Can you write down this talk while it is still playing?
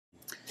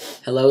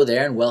Hello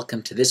there and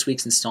welcome to this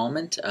week's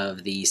installment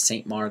of the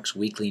St. Mark's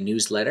Weekly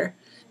Newsletter.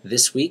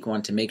 This week I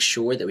want to make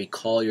sure that we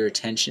call your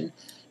attention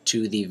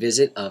to the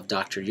visit of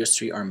Dr.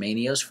 Yusri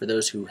Armenios. For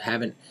those who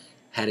haven't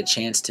had a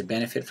chance to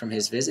benefit from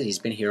his visit, he's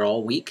been here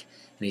all week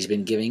and he's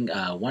been giving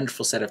a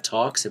wonderful set of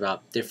talks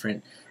about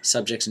different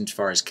subjects as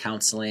far as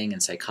counseling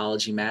and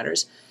psychology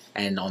matters.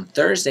 And on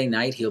Thursday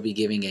night he'll be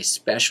giving a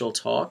special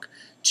talk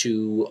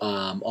to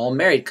all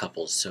married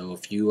couples. So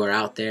if you are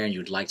out there and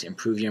you would like to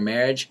improve your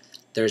marriage,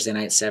 Thursday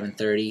night,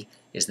 7:30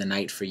 is the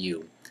night for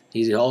you.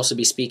 He'll also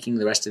be speaking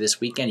the rest of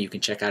this weekend. You can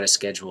check out his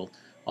schedule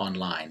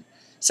online.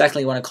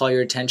 Secondly, I want to call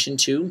your attention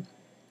to,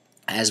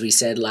 as we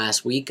said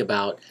last week,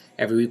 about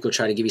every week we'll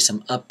try to give you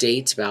some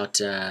updates about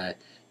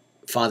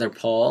Father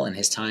Paul and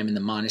his time in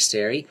the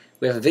monastery.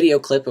 We have a video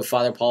clip of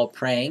Father Paul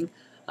praying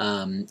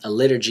a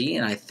liturgy,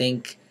 and I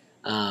think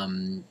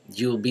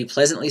you'll be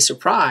pleasantly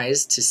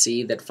surprised to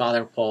see that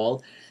Father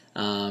Paul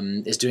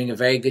is doing a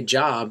very good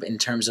job in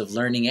terms of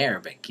learning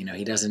Arabic. You know,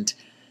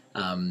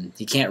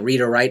 he can't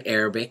read or write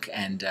Arabic,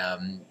 and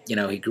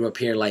he grew up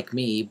here like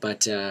me,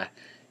 but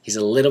he's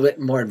a little bit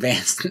more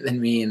advanced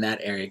than me in that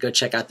area. Go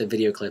check out the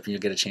video clip and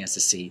you'll get a chance to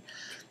see.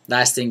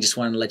 Last thing, just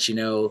wanted to let you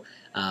know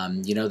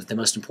that the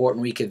most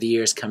important week of the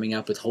year is coming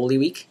up with Holy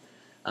Week.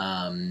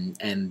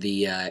 And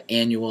the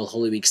annual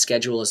Holy Week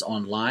schedule is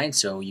online,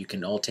 so you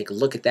can all take a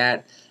look at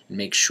that and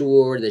make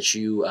sure that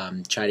you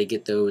try to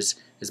get those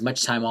as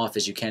much time off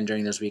as you can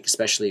during those weeks,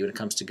 especially when it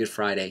comes to Good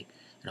Friday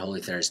and Holy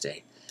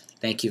Thursday.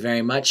 Thank you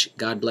very much.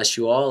 God bless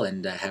you all,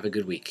 and have a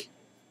good week.